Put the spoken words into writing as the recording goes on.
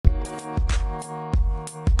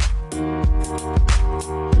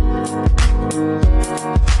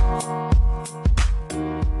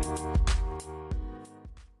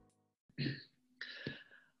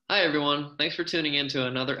everyone. Thanks for tuning in to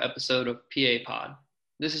another episode of PA Pod.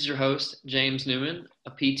 This is your host, James Newman,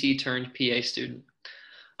 a PT turned PA student.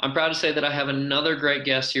 I'm proud to say that I have another great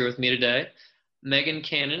guest here with me today. Megan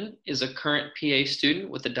Cannon is a current PA student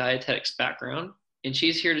with a dietetics background, and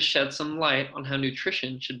she's here to shed some light on how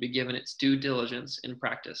nutrition should be given its due diligence in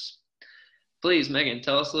practice. Please, Megan,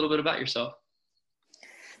 tell us a little bit about yourself.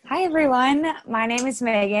 Hi, everyone. My name is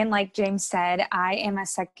Megan. Like James said, I am a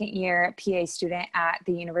second-year PA student at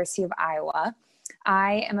the University of Iowa.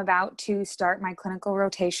 I am about to start my clinical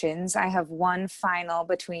rotations. I have one final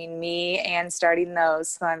between me and starting those,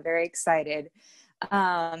 so I'm very excited.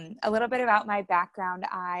 A little bit about my background.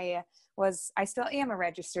 I still am a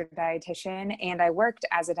registered dietitian, and I worked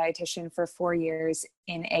as a dietitian for 4 years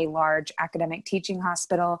in a large academic teaching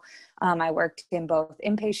hospital. I worked in both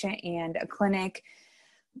inpatient and a clinic.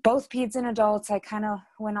 Both peds and adults. I kind of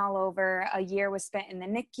went all over. A year was spent in the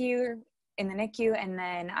NICU, and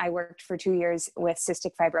then I worked for 2 years with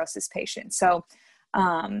cystic fibrosis patients. So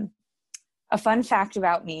a fun fact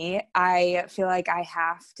about me, I feel like I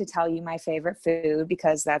have to tell you my favorite food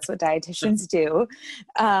because that's what dietitians do.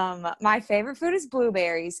 My favorite food is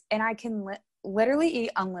blueberries, and I can literally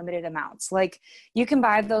eat unlimited amounts. Like, you can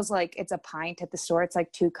buy those, like, it's a pint at the store. It's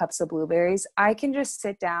like 2 cups of blueberries. I can just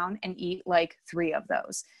sit down and eat like 3 of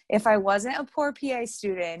those. If I wasn't a poor PA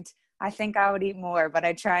student, I think I would eat more, but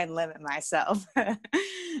I try and limit myself.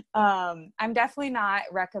 I'm definitely not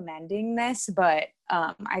recommending this, but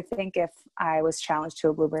I think if I was challenged to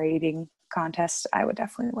a blueberry eating contest, I would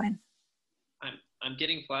definitely win. I'm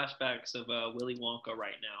getting flashbacks of Willy Wonka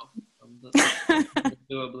right now.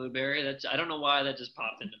 Do a blueberry. I don't know why that just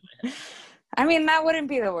popped into my head. I mean, that wouldn't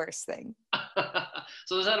be the worst thing.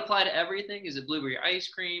 So does that apply to everything? Is it blueberry ice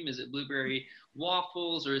cream? Is it blueberry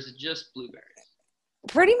waffles? Or is it just blueberries?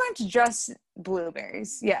 Pretty much just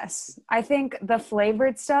blueberries, yes. I think the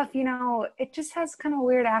flavored stuff, it just has kind of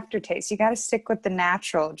weird aftertaste. You got to stick with the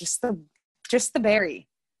natural, just the berry.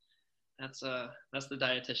 That's the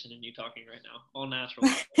dietitian in you talking right now. All natural.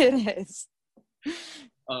 It is.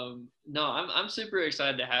 No, I'm super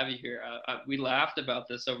excited to have you here. We laughed about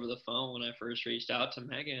this over the phone when I first reached out to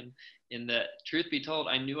Megan, in that, truth be told,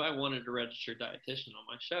 I knew I wanted to register dietitian on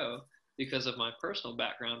my show because of my personal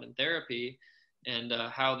background in therapy and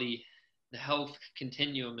how the health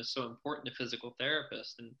continuum is so important to physical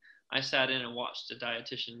therapists. And I sat in and watched a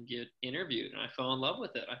dietitian get interviewed, and I fell in love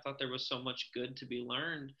with it. I thought there was so much good to be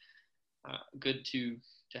learned, good to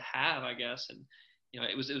have, I guess. And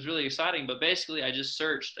it was really exciting. But basically, I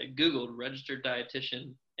Googled registered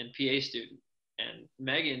dietitian and PA student, and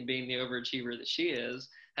Megan, being the overachiever that she is,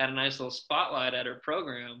 had a nice little spotlight at her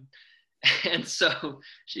program. And so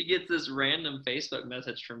she gets this random Facebook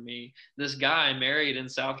message from me. This guy married in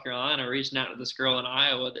South Carolina reaching out to this girl in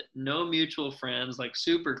Iowa, that no mutual friends, like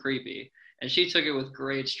super creepy. And she took it with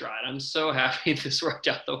great stride. I'm so happy this worked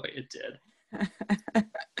out the way it did.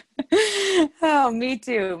 Oh, me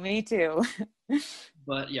too.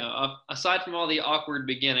 But yeah, aside from all the awkward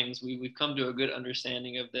beginnings, we've come to a good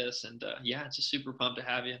understanding of this. And yeah, it's just super pumped to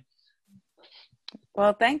have you.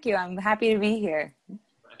 Well, thank you. I'm happy to be here.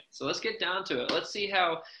 So let's get down to it. Let's see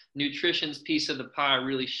how nutrition's piece of the pie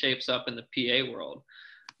really shapes up in the PA world.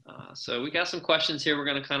 So we got some questions here we're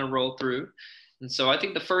going to kind of roll through. And so I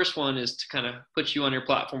think the first one is to kind of put you on your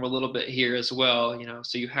platform a little bit here as well.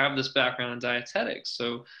 So you have this background in dietetics.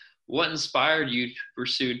 So what inspired you to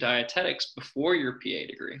pursue dietetics before your PA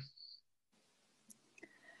degree?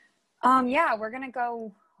 Yeah, we're going to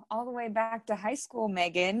go all the way back to high school.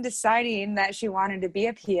 Megan deciding that she wanted to be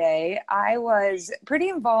a PA. I was pretty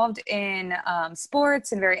involved in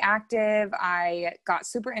sports and very active. I got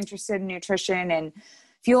super interested in nutrition and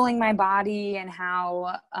fueling my body and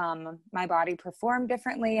how my body performed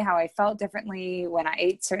differently, how I felt differently when I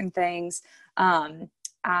ate certain things.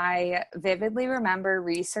 I vividly remember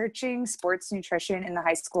researching sports nutrition in the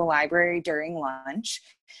high school library during lunch,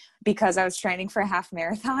 because I was training for a half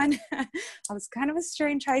marathon. I was kind of a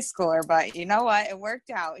strange high schooler, but you know what? It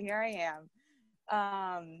worked out. Here I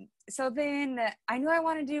am. So then I knew I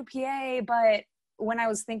wanted to do PA, but when I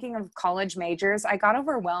was thinking of college majors, I got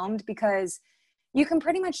overwhelmed because you can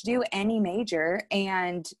pretty much do any major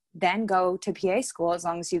and then go to PA school as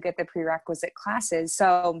long as you get the prerequisite classes.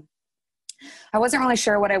 So I wasn't really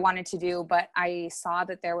sure what I wanted to do, but I saw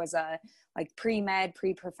that there was a pre-med,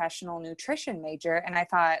 pre-professional nutrition major, and I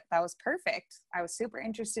thought that was perfect. I was super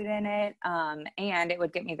interested in it, and it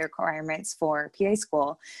would get me the requirements for PA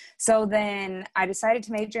school. So then I decided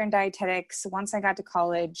to major in dietetics. Once I got to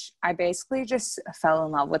college, I basically just fell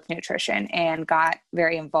in love with nutrition and got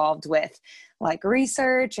very involved with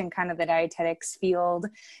research and kind of the dietetics field.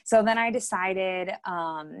 So then I decided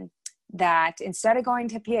that instead of going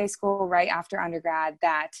to PA school right after undergrad,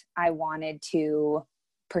 that I wanted to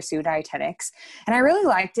pursue dietetics. And I really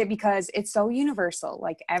liked it because it's so universal.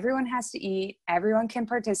 Like everyone has to eat, everyone can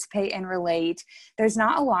participate and relate. There's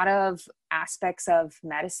not a lot of aspects of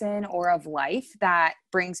medicine or of life that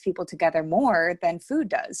brings people together more than food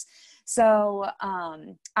does. So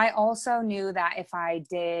I also knew that if I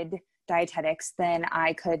did dietetics, then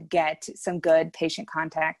I could get some good patient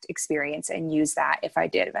contact experience and use that if I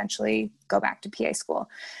did eventually go back to PA school.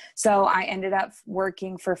 So I ended up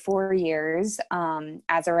working for 4 years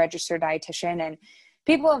as a registered dietitian. And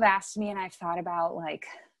people have asked me, and I've thought about like,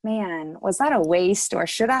 man, was that a waste, or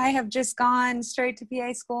should I have just gone straight to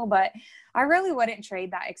PA school? But I really wouldn't trade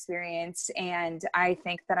that experience. And I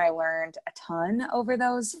think that I learned a ton over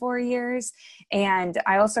those 4 years. And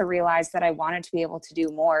I also realized that I wanted to be able to do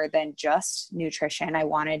more than just nutrition. I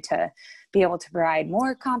wanted to be able to provide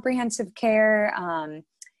more comprehensive care.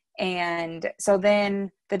 And so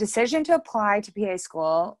then the decision to apply to PA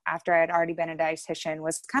school after I had already been a dietitian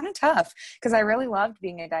was kind of tough because I really loved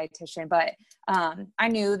being a dietitian, but I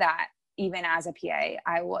knew that even as a PA,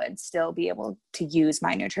 I would still be able to use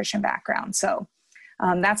my nutrition background. So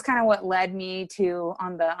that's kind of what led me to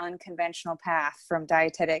on the unconventional path from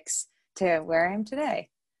dietetics to where I am today.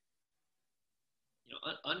 You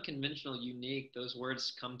know, unconventional, unique, those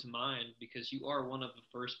words come to mind because you are one of the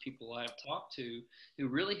first people I've talked to who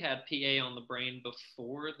really had PA on the brain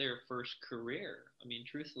before their first career. I mean,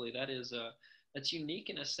 truthfully, that's unique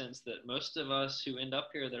in a sense that most of us who end up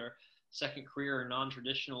here that are second career or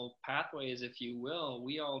non-traditional pathways, if you will,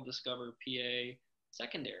 we all discover PA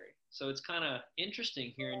secondary. So it's kind of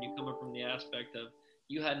interesting hearing you coming from the aspect of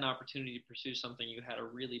you had an opportunity to pursue something you had a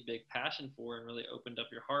really big passion for and really opened up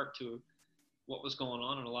your heart to what was going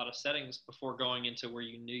on in a lot of settings before going into where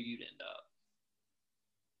you knew you'd end up.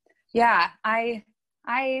 Yeah,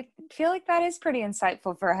 I feel like that is pretty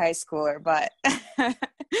insightful for a high schooler, but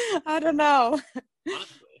I don't know.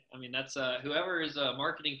 Honestly, I mean, that's whoever is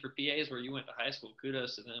marketing for PAs where you went to high school,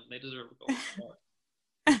 kudos to them. They deserve a gold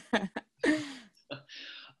star.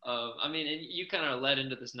 I mean, and you kind of led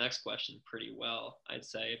into this next question pretty well, I'd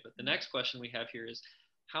say. But the next question we have here is,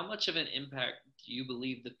 how much of an impact do you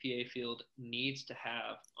believe the PA field needs to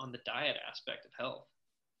have on the diet aspect of health?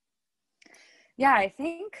 Yeah, I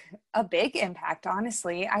think a big impact,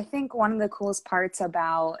 honestly. I think one of the coolest parts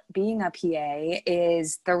about being a PA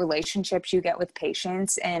is the relationships you get with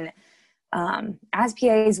patients. And as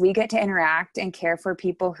PAs, we get to interact and care for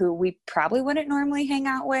people who we probably wouldn't normally hang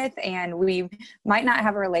out with and we might not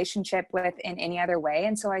have a relationship with in any other way.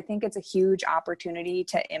 And so I think it's a huge opportunity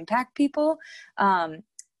to impact people.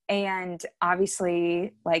 And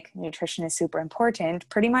obviously, like, nutrition is super important.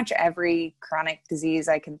 Pretty much every chronic disease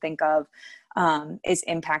I can think of is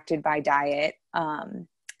impacted by diet.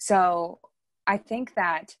 So I think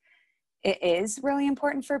that it is really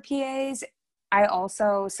important for PAs.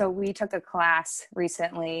 So we took a class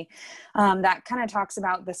recently that kind of talks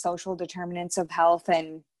about the social determinants of health.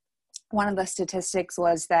 And one of the statistics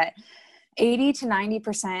was that 80 to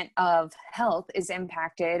 90% of health is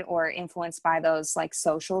impacted or influenced by those like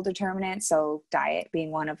social determinants. So diet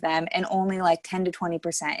being one of them, and only like 10 to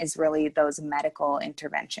 20% is really those medical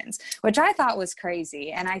interventions, which I thought was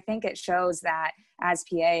crazy. And I think it shows that as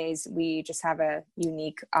PAs, we just have a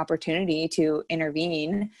unique opportunity to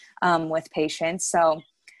intervene with patients. So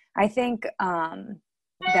I think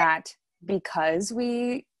that because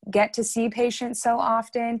we get to see patients so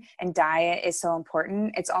often and diet is so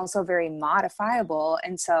important, it's also very modifiable.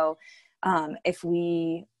 And so if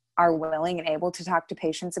we are willing and able to talk to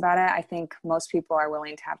patients about it, I think most people are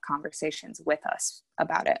willing to have conversations with us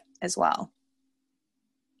about it as well.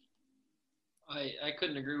 I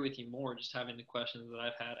couldn't agree with you more, just having the questions that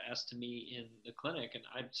I've had asked to me in the clinic. And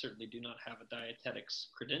I certainly do not have a dietetics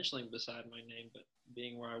credentialing beside my name, but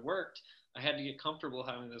being where I worked, I had to get comfortable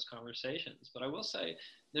having those conversations. But I will say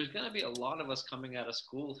there's going to be a lot of us coming out of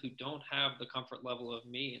school who don't have the comfort level of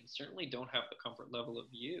me and certainly don't have the comfort level of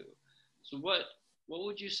you. So what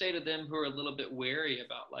would you say to them who are a little bit wary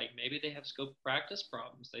about, like, maybe they have scope practice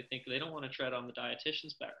problems? They think they don't want to tread on the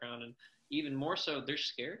dietitian's background, and even more so, they're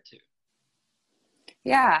scared to.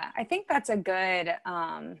 Yeah, I think that's a good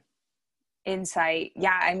insight.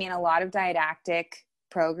 Yeah, I mean, a lot of didactic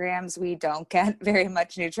programs, we don't get very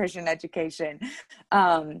much nutrition education.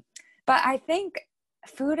 But I think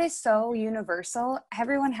food is so universal.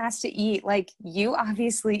 Everyone has to eat. Like, you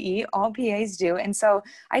obviously eat, all PAs do. And so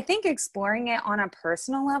I think exploring it on a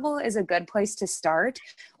personal level is a good place to start,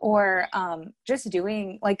 or just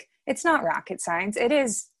doing, like, it's not rocket science. It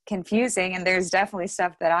is confusing and there's definitely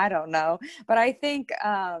stuff that I don't know, but I think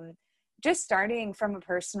just starting from a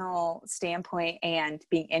personal standpoint and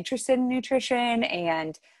being interested in nutrition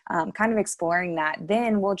and kind of exploring that,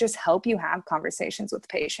 then will just help you have conversations with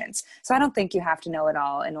patients. So I don't think you have to know it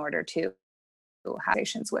all in order to have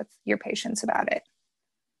conversations with your patients about it.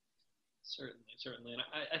 Certainly. And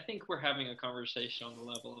I think we're having a conversation on the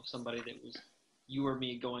level of somebody that was you or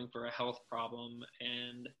me going for a health problem,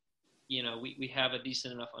 and we have a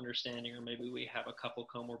decent enough understanding, or maybe we have a couple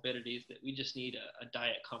comorbidities that we just need a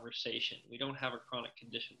diet conversation. We don't have a chronic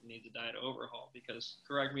condition that needs a diet overhaul, because,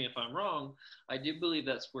 correct me if I'm wrong, I do believe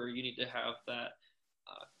that's where you need to have that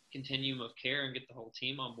continuum of care and get the whole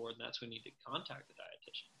team on board, and that's when you need to contact the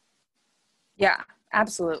dietitian. Yeah,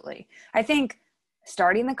 absolutely. I think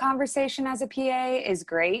starting the conversation as a PA is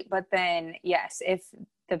great, but then yes, if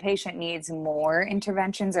the patient needs more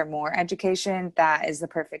interventions or more education, that is the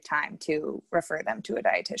perfect time to refer them to a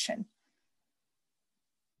dietitian.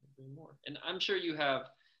 And I'm sure you have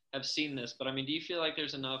seen this, but I mean, do you feel like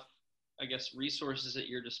there's enough, I guess, resources at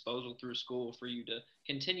your disposal through school for you to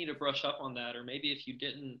continue to brush up on that? Or maybe if you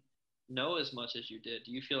didn't know as much as you did,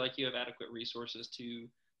 do you feel like you have adequate resources to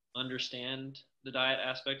understand the diet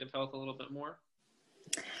aspect of health a little bit more?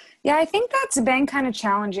 Yeah, I think that's been kind of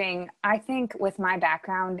challenging. I think with my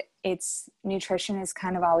background, nutrition is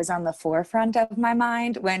kind of always on the forefront of my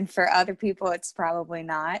mind, when for other people, it's probably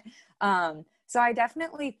not. So I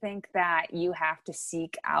definitely think that you have to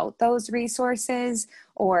seek out those resources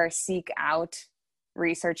or seek out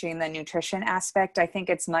researching the nutrition aspect. I think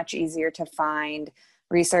it's much easier to find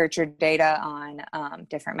research or data on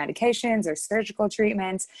different medications or surgical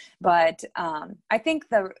treatments. But I think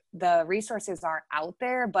the resources are out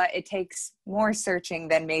there, but it takes more searching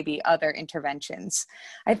than maybe other interventions.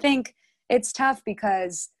 I think it's tough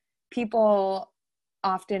because people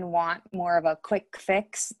often want more of a quick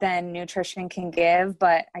fix than nutrition can give,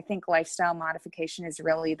 but I think lifestyle modification is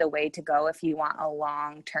really the way to go if you want a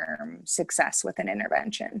long-term success with an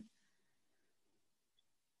intervention.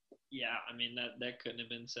 Yeah, I mean, that couldn't have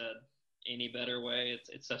been said any better way.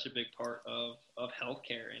 It's such a big part of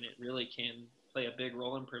healthcare, and it really can play a big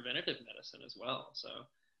role in preventative medicine as well. So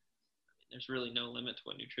there's really no limit to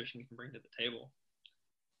what nutrition can bring to the table.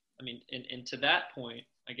 I mean, and to that point,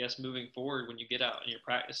 I guess moving forward, when you get out and you're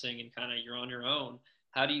practicing and kind of you're on your own,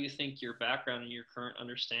 how do you think your background and your current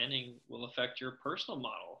understanding will affect your personal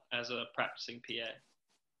model as a practicing PA?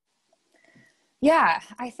 Yeah,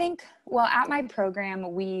 I think, well, at my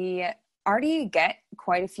program, we already get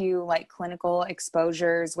quite a few like clinical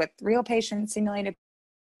exposures with real patients, simulated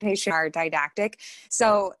patients are didactic.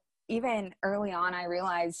 So even early on, I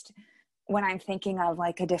realized when I'm thinking of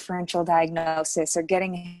like a differential diagnosis or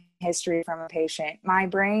getting history from a patient, my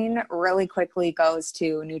brain really quickly goes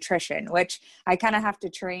to nutrition, which I kind of have to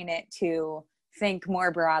train it to think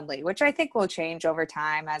more broadly, which I think will change over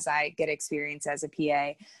time as I get experience as a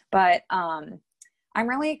PA. But I'm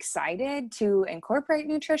really excited to incorporate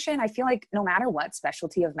nutrition. I feel like no matter what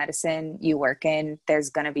specialty of medicine you work in, there's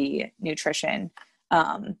going to be nutrition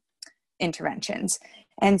interventions.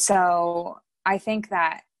 And so I think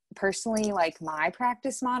that personally, like my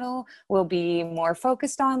practice model will be more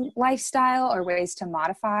focused on lifestyle or ways to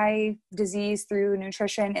modify disease through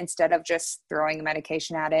nutrition instead of just throwing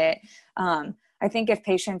medication at it. I think if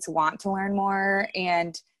patients want to learn more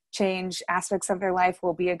and change aspects of their life,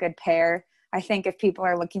 will be a good pair. I think if people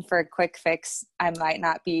are looking for a quick fix, I might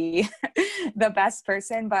not be the best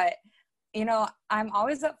person, but I'm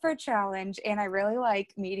always up for a challenge, and I really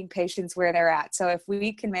like meeting patients where they're at. So if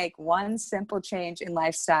we can make one simple change in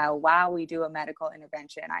lifestyle while we do a medical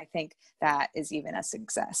intervention, I think that is even a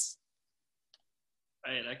success.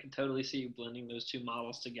 Right. I can totally see you blending those two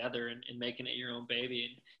models together and making it your own baby.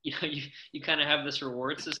 And, you kind of have this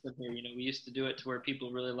reward system here. We used to do it to where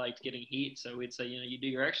people really liked getting heat. So we'd say, you do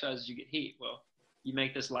your exercises, you get heat. Well, you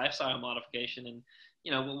make this lifestyle modification, and,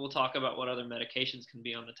 we'll talk about what other medications can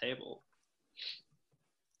be on the table.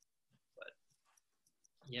 But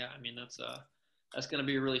yeah, I mean, that's going to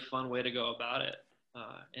be a really fun way to go about it.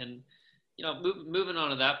 And, moving on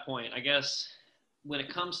to that point, I guess when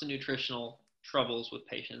it comes to nutritional troubles with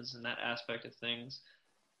patients and that aspect of things,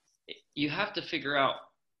 you have to figure out,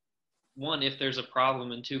 one, if there's a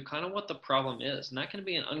problem, and two, kind of what the problem is. And that can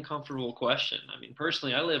be an uncomfortable question. I mean,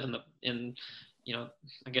 personally, I live in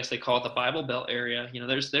I guess they call it the Bible Belt area.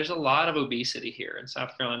 There's a lot of obesity here in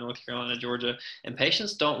South Carolina, North Carolina, Georgia, and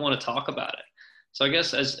patients don't want to talk about it. So I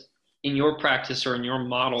guess as in your practice or in your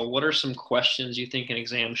model, what are some questions you think an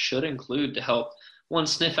exam should include to help one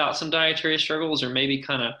sniff out some dietary struggles, or maybe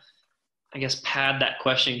kind of, I guess, pad that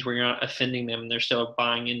questioning to where you're not offending them and they're still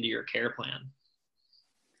buying into your care plan?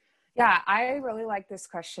 Yeah, I really like this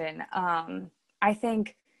question. I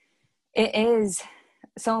think It is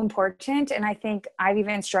so important. And I think I've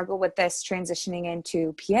even struggled with this transitioning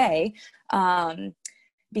into PA,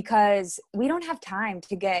 because we don't have time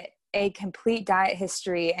to get a complete diet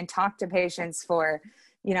history and talk to patients for,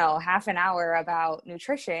 half an hour about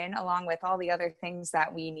nutrition, along with all the other things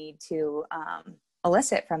that we need to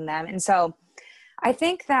elicit from them. And so I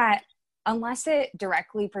think that unless it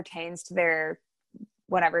directly pertains to their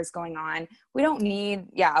whatever's going on, we don't need,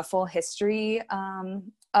 a full history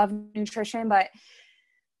of nutrition. But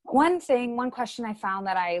one question I found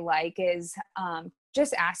that I like is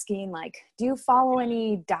just asking, like, do you follow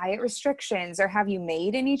any diet restrictions, or have you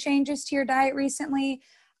made any changes to your diet recently?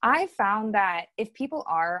 I found that if people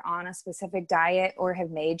are on a specific diet or have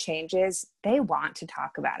made changes, they want to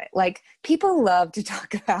talk about it. Like, people love to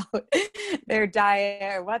talk about their diet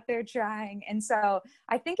or what they're trying. And so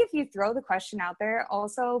I think if you throw the question out there,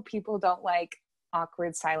 also people don't like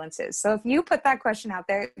awkward silences. So if you put that question out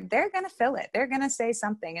there, they're going to fill it. They're going to say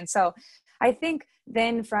something. And so I think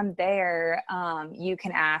then from there, you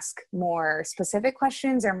can ask more specific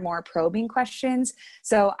questions or more probing questions.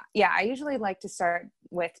 So yeah, I usually like to start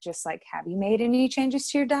with just like, have you made any changes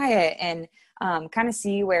to your diet? And kind of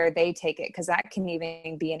see where they take it, because that can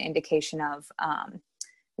even be an indication of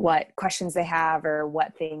what questions they have or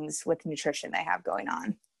what things with nutrition they have going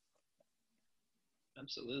on.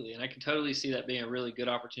 Absolutely. And I can totally see that being a really good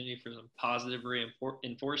opportunity for some positive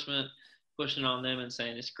reinforcement, pushing on them and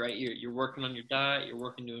saying, it's great, you're working on your diet, you're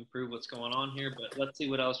working to improve what's going on here, but let's see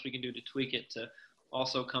what else we can do to tweak it to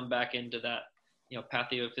also come back into that,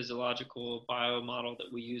 pathophysiological bio model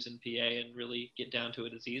that we use in PA and really get down to a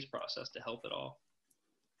disease process to help it all.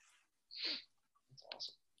 That's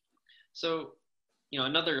awesome. So,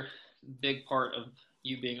 another big part of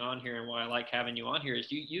you being on here and why I like having you on here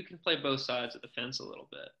is you can play both sides of the fence a little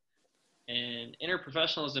bit. And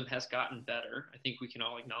interprofessionalism has gotten better. I think we can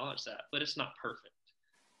all acknowledge that, but it's not perfect.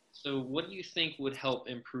 So what do you think would help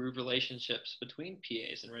improve relationships between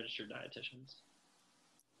PAs and registered dietitians?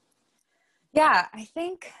 Yeah, I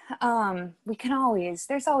think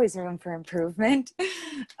there's always room for improvement.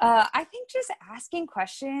 I think just asking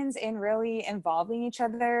questions and really involving each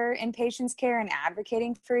other in patients' care and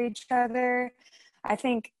advocating for each other. I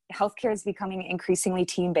think healthcare is becoming increasingly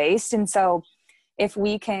team-based. And so I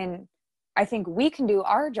think we can do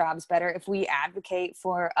our jobs better if we advocate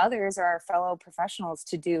for others or our fellow professionals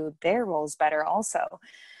to do their roles better also.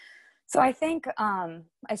 So I think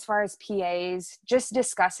as far as PAs, just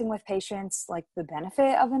discussing with patients like the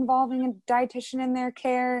benefit of involving a dietitian in their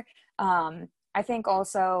care. I think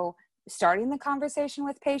also starting the conversation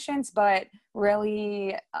with patients, but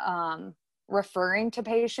really referring to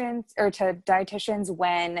patients or to dietitians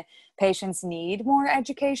when patients need more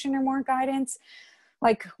education or more guidance.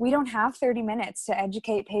 Like, we don't have 30 minutes to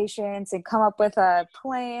educate patients and come up with a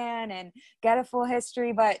plan and get a full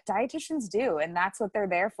history, but dietitians do, and that's what they're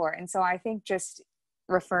there for. And so I think just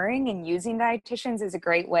referring and using dietitians is a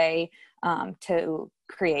great way to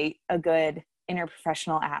create a good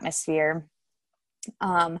interprofessional atmosphere.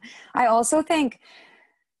 I also think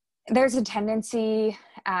there's a tendency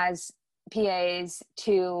as PAs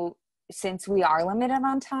to, since we are limited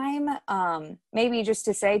on time, maybe just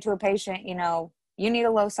to say to a patient, you need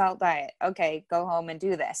a low salt diet. Okay, go home and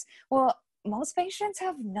do this. Well, most patients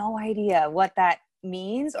have no idea what that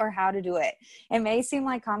means or how to do it. It may seem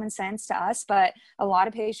like common sense to us, but a lot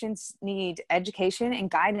of patients need education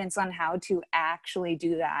and guidance on how to actually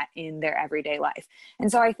do that in their everyday life.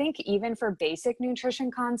 And so I think even for basic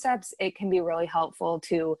nutrition concepts, it can be really helpful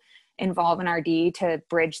to involve an RD to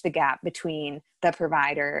bridge the gap between the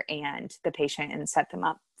provider and the patient and set them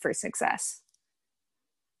up for success.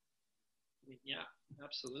 Yeah,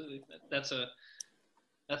 absolutely. That's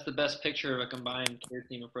the best picture of a combined care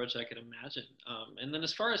team approach I could imagine. And then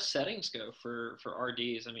as far as settings go for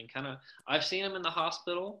RDs, I mean, I've seen them in the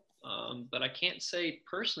hospital, but I can't say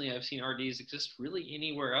personally I've seen RDs exist really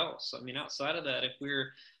anywhere else. I mean, outside of that, if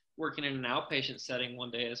we're working in an outpatient setting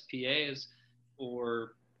one day as PAs,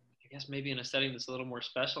 or I guess maybe in a setting that's a little more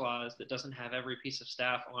specialized that doesn't have every piece of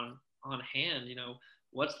staff on hand,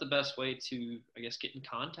 what's the best way to, I guess, get in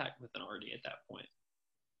contact with an RD at that point?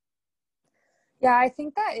 Yeah, I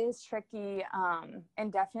think that is tricky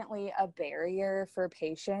and definitely a barrier for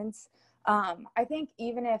patients. I think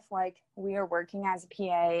even if we are working as a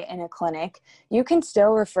PA in a clinic, you can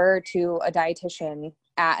still refer to a dietitian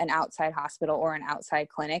at an outside hospital or an outside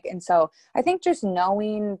clinic. And so I think just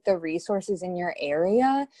knowing the resources in your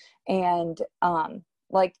area and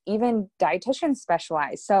even dietitians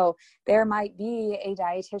specialize. So there might be a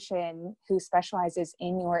dietitian who specializes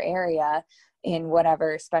in your area in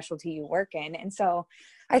whatever specialty you work in. And so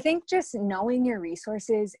I think just knowing your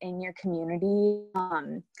resources in your community,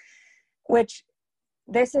 which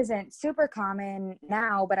this isn't super common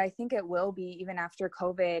now, but I think it will be even after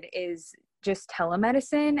COVID, is just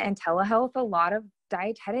telemedicine and telehealth. A lot of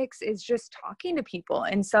dietetics is just talking to people.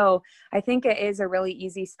 And so I think it is a really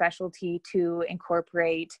easy specialty to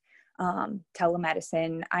incorporate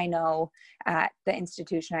telemedicine. I know at the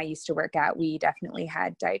institution I used to work at, we definitely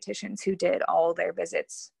had dietitians who did all their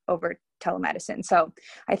visits over telemedicine. So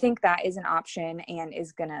I think that is an option and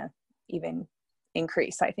is going to even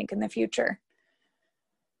increase, I think, in the future.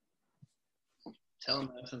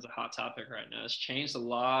 Telemedicine is a hot topic right now. It's changed a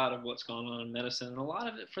lot of what's going on in medicine, and a lot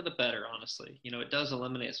of it for the better, honestly. You know, it does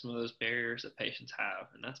eliminate some of those barriers that patients have,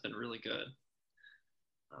 and that's been really good.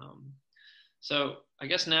 So I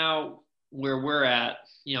guess now where we're at,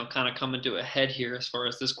 you know, kind of coming to a head here as far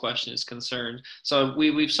as this question is concerned. So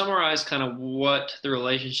we've summarized kind of what the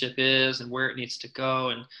relationship is and where it needs to go,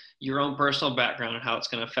 and your own personal background and how it's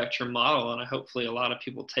going to affect your model. And hopefully a lot of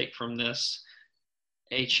people take from this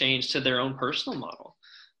a change to their own personal model.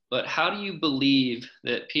 But how do you believe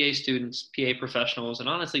that PA students, PA professionals, and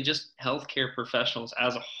honestly just healthcare professionals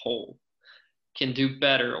as a whole can do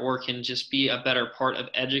better, or can just be a better part of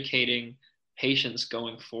educating patients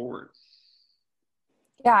going forward?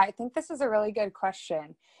 Yeah, I think this is a really good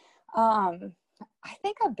question. I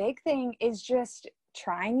think a big thing is just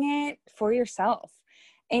trying it for yourself.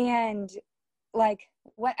 And like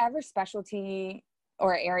whatever specialty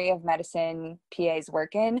or area of medicine PAs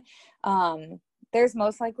work in, there's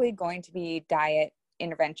most likely going to be diet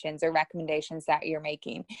interventions or recommendations that you're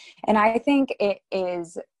making. And I think it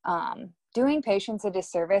is doing patients a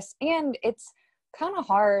disservice, and it's kind of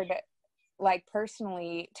hard, like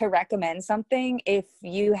personally, to recommend something if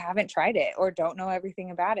you haven't tried it or don't know everything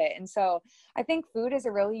about it. And so I think food is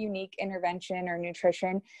a really unique intervention, or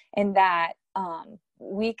nutrition, in that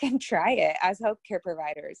we can try it as healthcare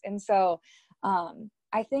providers. And so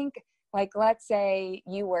I think, like, let's say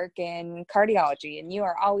you work in cardiology and you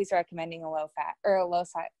are always recommending a low fat or a low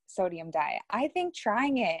sodium diet. I think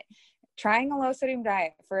trying a low sodium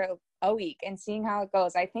diet for a week and seeing how it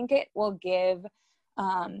goes, I think it will give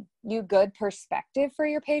you good perspective for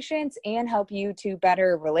your patients and help you to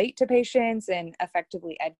better relate to patients and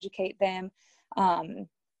effectively educate them.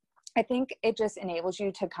 I think it just enables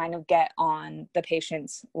you to kind of get on the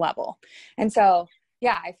patient's level. And so,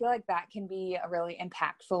 yeah, I feel like that can be a really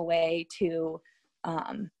impactful way to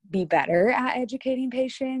be better at educating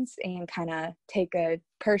patients and kind of take a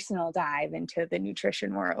personal dive into the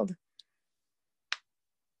nutrition world.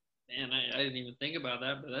 Man, I didn't even think about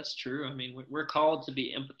that, but that's true. I mean, we're called to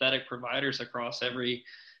be empathetic providers across every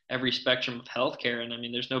spectrum of healthcare. And I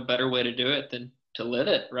mean, there's no better way to do it than to live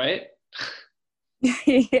it, right?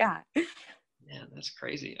 Yeah. Man, that's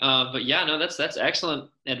crazy. But yeah, no, that's excellent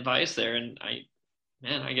advice there. And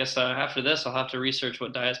I guess after this, I'll have to research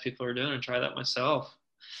what diets people are doing and try that myself.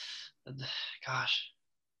 Gosh,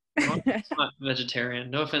 I'm not vegetarian.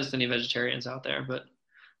 No offense to any vegetarians out there, but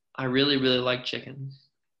I really, really like chicken.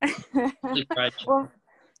 Well,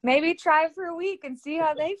 maybe try for a week and see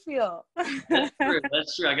how they feel. That's true.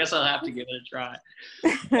 That's true. I guess I'll have to give it a try.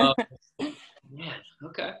 Yeah.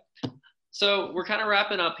 Okay. So we're kind of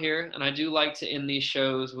wrapping up here, and I do like to end these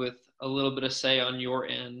shows with a little bit of say on your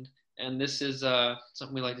end. And this is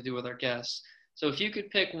something we like to do with our guests. So if you could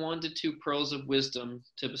pick 1 to 2 pearls of wisdom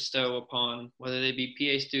to bestow upon, whether they be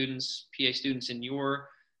PA students in your,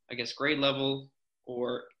 I guess, grade level,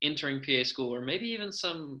 or entering PA school, or maybe even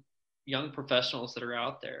some young professionals that are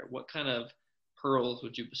out there, what kind of pearls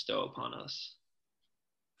would you bestow upon us?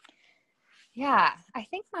 Yeah, I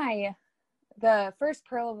think the first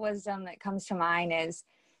pearl of wisdom that comes to mind is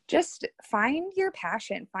just find your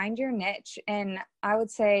passion, find your niche. And I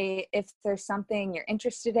would say if there's something you're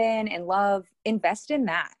interested in and love, invest in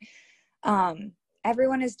that.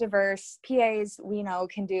 Everyone is diverse. PAs, we know,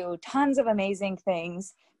 can do tons of amazing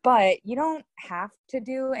things, but you don't have to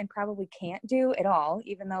do, and probably can't do it all,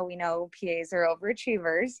 even though we know PAs are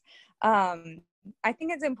overachievers. I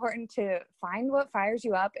think it's important to find what fires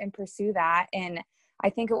you up and pursue that. And I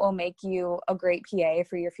think it will make you a great PA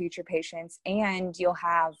for your future patients, and you'll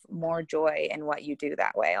have more joy in what you do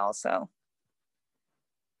that way also.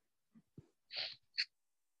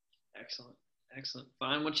 Excellent. Excellent.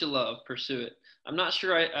 Find what you love, pursue it. I'm not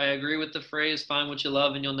sure I agree with the phrase, find what you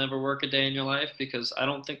love and you'll never work a day in your life, because I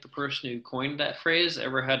don't think the person who coined that phrase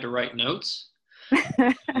ever had to write notes.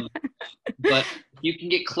 But you can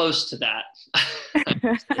get close to that.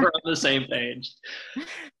 We're on the same page.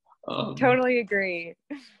 Totally agree.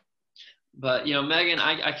 But, Megan,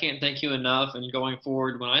 I can't thank you enough. And going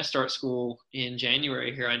forward, when I start school in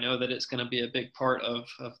January here, I know that it's going to be a big part of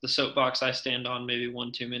the soapbox I stand on maybe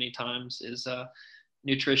one too many times is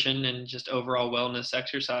nutrition and just overall wellness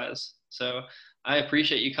exercise. So I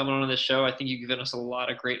appreciate you coming on this show. I think you've given us a lot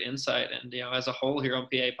of great insight. And, as a whole here on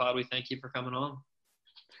PA Pod, we thank you for coming on.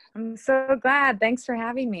 I'm so glad. Thanks for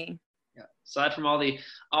having me. Yeah. Aside from all the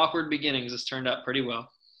awkward beginnings, it's turned out pretty well.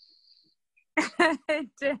 It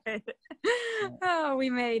did. Oh, we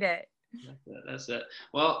made it. That's it.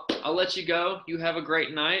 Well, I'll let you go. You have a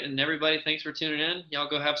great night. And everybody, thanks for tuning in. Y'all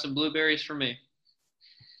go have some blueberries for me.